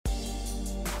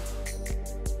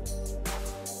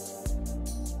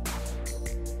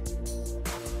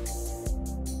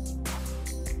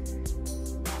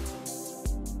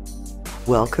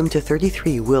Welcome to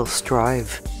 33 Wilce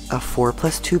Drive, a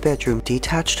 4+2 bedroom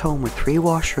detached home with 3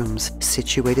 washrooms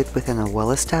situated within a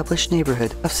well-established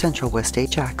neighbourhood of Central West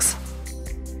Ajax.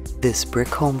 This brick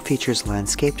home features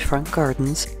landscaped front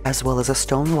gardens as well as a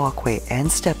stone walkway and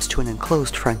steps to an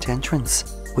enclosed front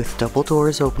entrance, with double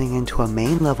doors opening into a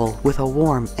main level with a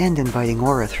warm and inviting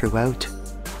aura throughout.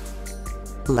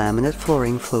 Laminate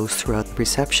flooring flows throughout the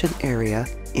reception area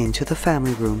into the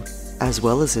family room as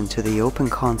well as into the open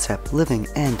concept living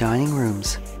and dining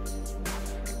rooms.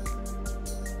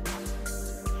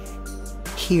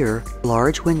 Here,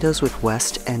 large windows with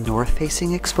west and north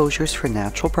facing exposures for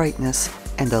natural brightness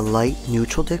and a light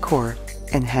neutral decor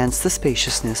enhance the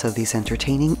spaciousness of these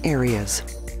entertaining areas.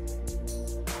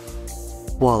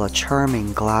 While a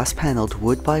charming glass paneled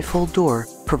wood bifold door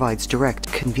provides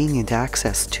direct convenient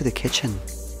access to the kitchen.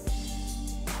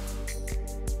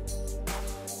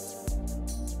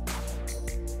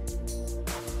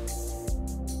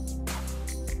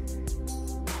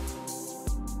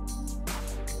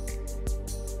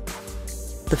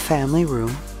 The family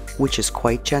room, which is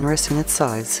quite generous in its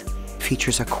size,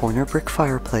 features a corner brick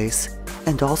fireplace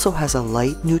and also has a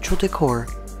light neutral decor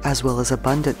as well as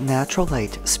abundant natural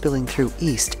light spilling through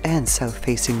east and south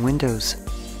facing windows.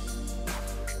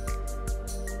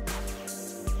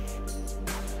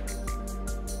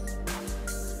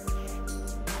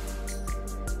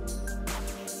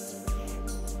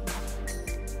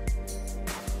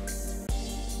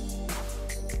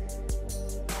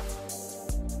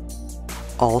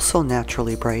 Also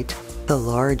naturally bright, the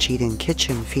large eat-in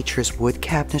kitchen features wood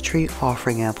cabinetry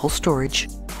offering ample storage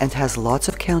and has lots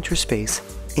of counter space,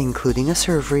 including a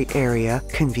servery area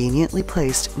conveniently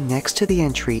placed next to the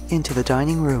entry into the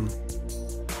dining room.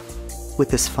 With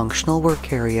this functional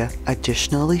work area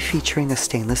additionally featuring a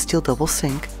stainless steel double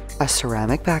sink, a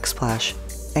ceramic backsplash,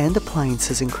 and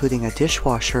appliances including a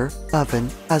dishwasher,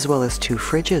 oven, as well as 2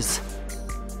 fridges.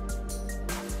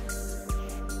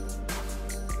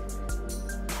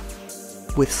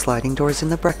 With sliding doors in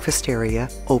the breakfast area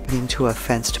opening to a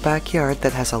fenced backyard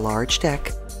that has a large deck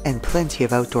and plenty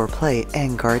of outdoor play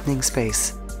and gardening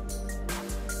space.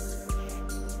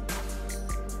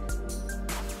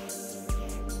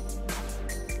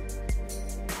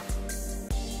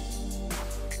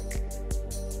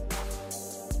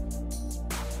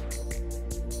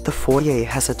 The foyer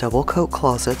has a double coat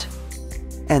closet,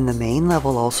 and the main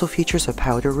level also features a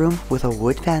powder room with a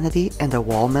wood vanity and a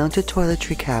wall-mounted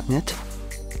toiletry cabinet,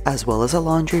 as well as a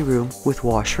laundry room with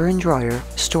washer and dryer,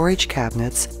 storage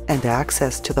cabinets, and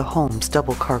access to the home's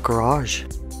double-car garage.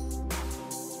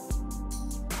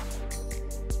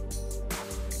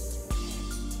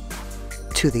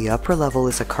 To the upper level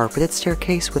is a carpeted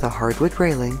staircase with a hardwood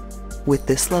railing, with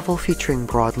this level featuring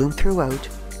broadloom throughout,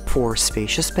 4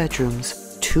 spacious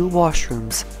bedrooms, 2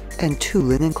 washrooms, and 2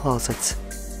 linen closets.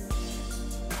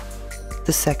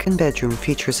 The second bedroom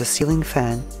features a ceiling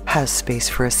fan, has space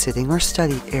for a sitting or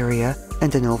study area,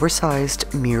 and an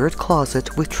oversized mirrored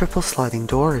closet with triple sliding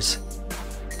doors.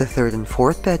 The third and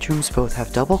fourth bedrooms both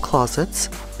have double closets,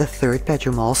 the third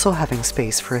bedroom also having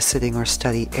space for a sitting or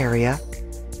study area,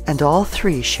 and all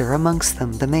 3 share amongst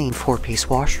them the main 4-piece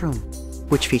washroom,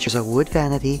 which features a wood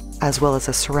vanity as well as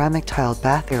a ceramic tiled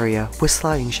bath area with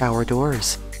sliding shower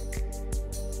doors.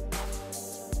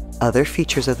 Other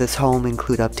features of this home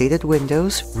include updated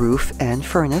windows, roof and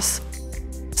furnace,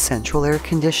 central air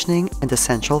conditioning and a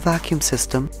central vacuum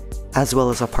system, as well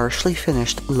as a partially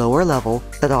finished lower level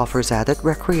that offers added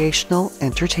recreational,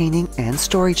 entertaining and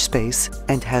storage space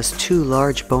and has 2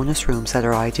 large bonus rooms that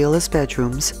are ideal as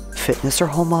bedrooms, fitness or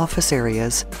home office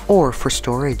areas, or for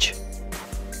storage.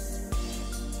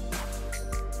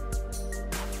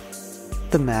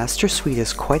 The master suite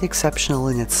is quite exceptional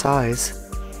in its size,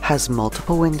 has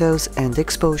multiple windows and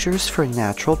exposures for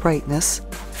natural brightness,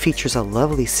 features a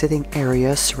lovely sitting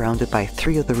area surrounded by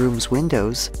 3 of the room's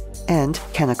windows, and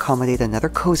can accommodate another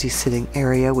cozy sitting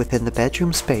area within the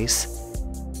bedroom space,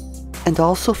 and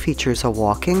also features a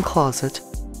walk-in closet,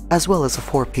 as well as a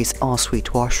 4-piece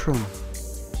ensuite washroom.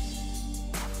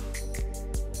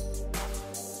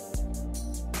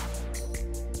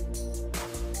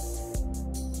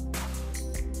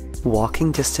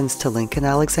 Walking distance to Lincoln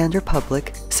Alexander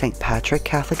Public, St. Patrick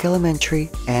Catholic Elementary,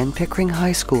 and Pickering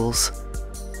High Schools.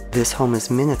 This home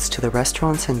is minutes to the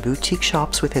restaurants and boutique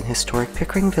shops within historic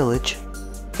Pickering Village,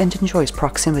 and enjoys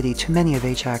proximity to many of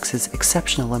Ajax's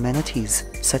exceptional amenities,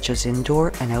 such as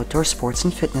indoor and outdoor sports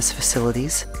and fitness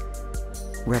facilities,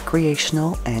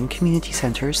 recreational and community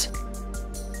centers,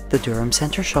 the Durham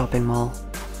Centre Shopping Mall,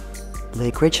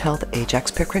 Lakeridge Health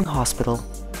Ajax Pickering Hospital,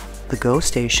 the GO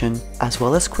station, as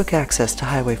well as quick access to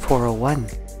Highway 401,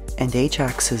 and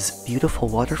Ajax's beautiful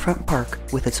waterfront park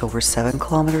with its over 7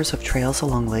 kilometers of trails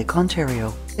along Lake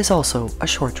Ontario is also a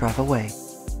short drive away.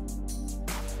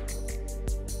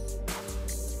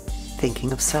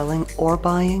 Thinking of selling or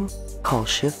buying? Call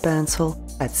Shiv Bansal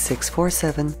at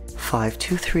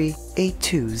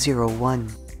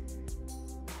 647-523-8201.